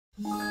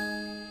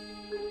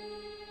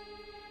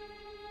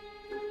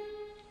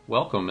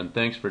Welcome and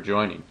thanks for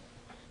joining.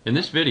 In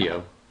this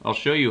video, I'll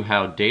show you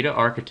how Data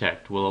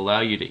Architect will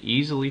allow you to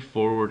easily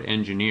forward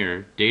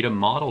engineer data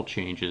model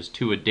changes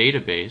to a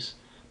database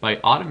by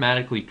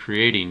automatically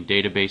creating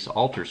database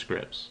alter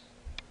scripts.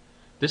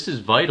 This is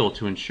vital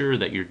to ensure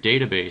that your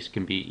database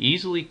can be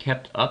easily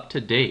kept up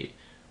to date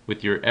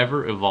with your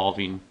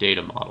ever-evolving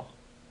data model.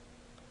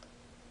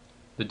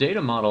 The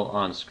data model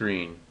on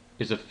screen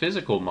is a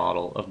physical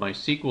model of my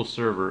SQL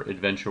Server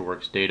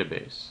AdventureWorks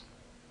database.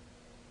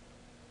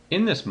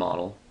 In this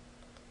model,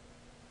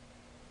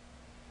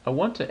 I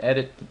want to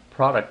edit the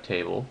product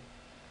table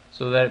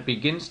so that it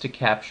begins to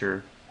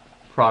capture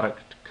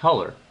product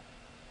color.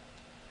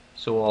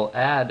 So I'll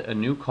add a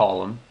new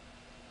column,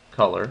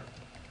 color,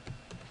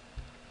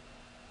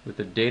 with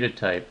a data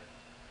type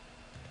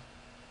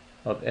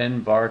of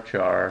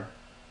nvarchar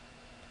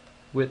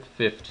with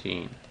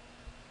 15.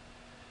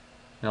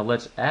 Now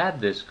let's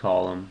add this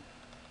column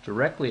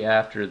directly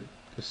after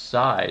the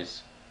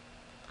size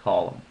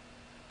column.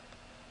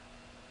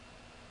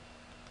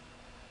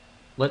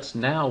 Let's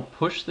now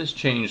push this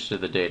change to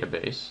the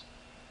database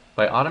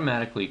by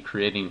automatically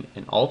creating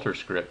an alter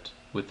script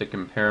with the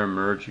compare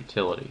merge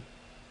utility.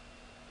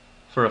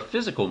 For a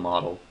physical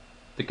model,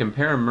 the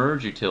compare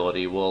merge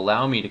utility will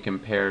allow me to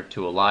compare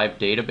to a live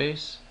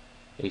database,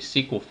 a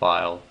SQL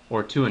file,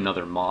 or to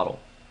another model.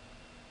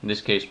 In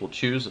this case, we'll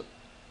choose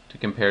to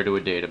compare to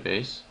a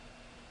database,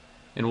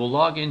 and we'll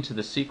log into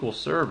the SQL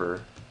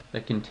server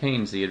that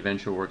contains the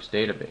AdventureWorks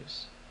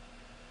database.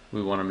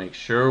 We want to make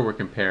sure we're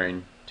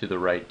comparing to the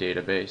right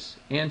database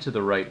and to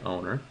the right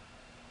owner.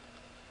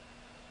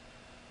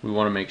 We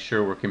want to make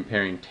sure we're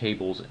comparing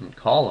tables and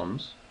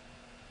columns.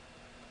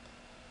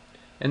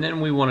 And then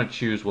we want to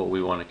choose what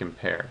we want to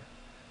compare.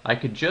 I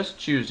could just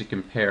choose to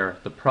compare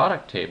the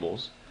product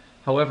tables.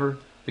 However,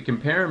 the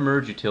compare and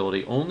merge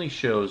utility only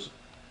shows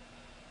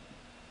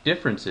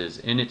differences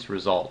in its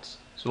results.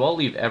 So I'll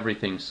leave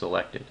everything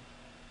selected.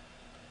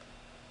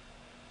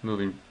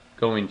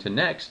 Going to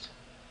next,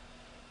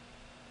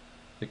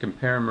 the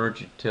compare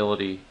merge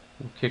utility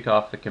will kick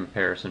off the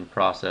comparison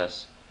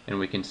process, and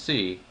we can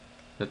see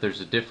that there's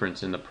a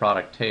difference in the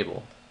product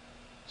table.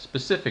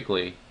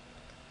 Specifically,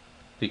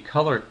 the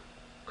color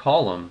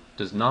column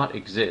does not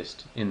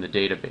exist in the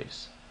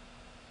database.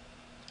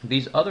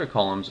 These other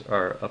columns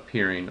are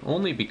appearing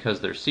only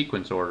because their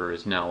sequence order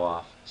is now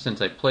off,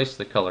 since I placed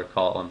the color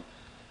column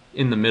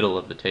in the middle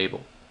of the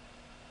table.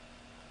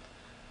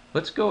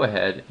 Let's go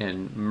ahead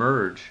and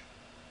merge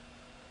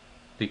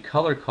the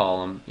color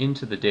column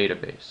into the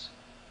database.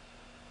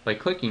 By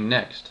clicking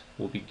Next,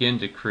 we'll begin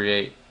to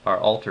create our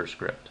alter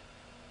script.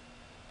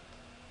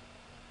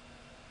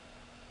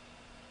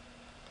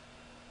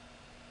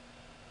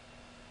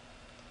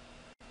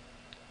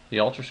 The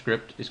alter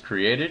script is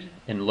created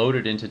and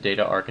loaded into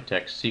Data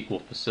Architect's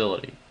SQL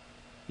facility.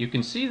 You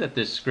can see that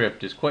this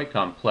script is quite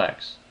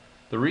complex.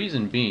 The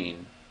reason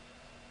being,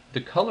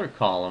 the color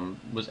column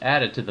was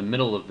added to the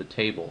middle of the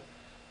table.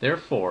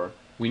 Therefore,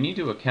 we need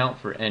to account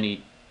for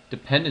any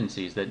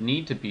dependencies that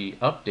need to be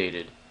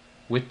updated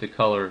with the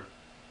color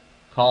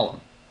column.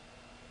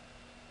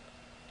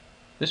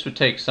 This would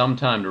take some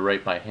time to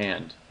write by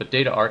hand, but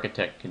Data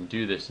Architect can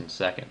do this in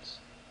seconds.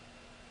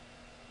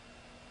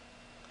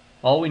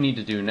 All we need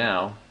to do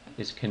now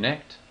is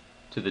connect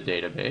to the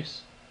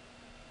database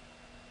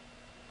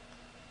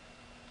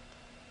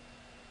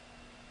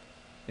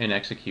and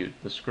execute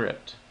the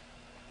script.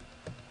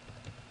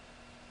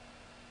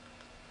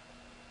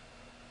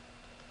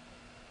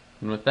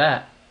 And with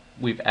that,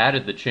 we've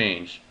added the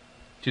change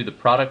to the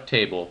product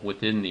table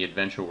within the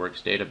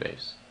AdventureWorks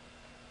database.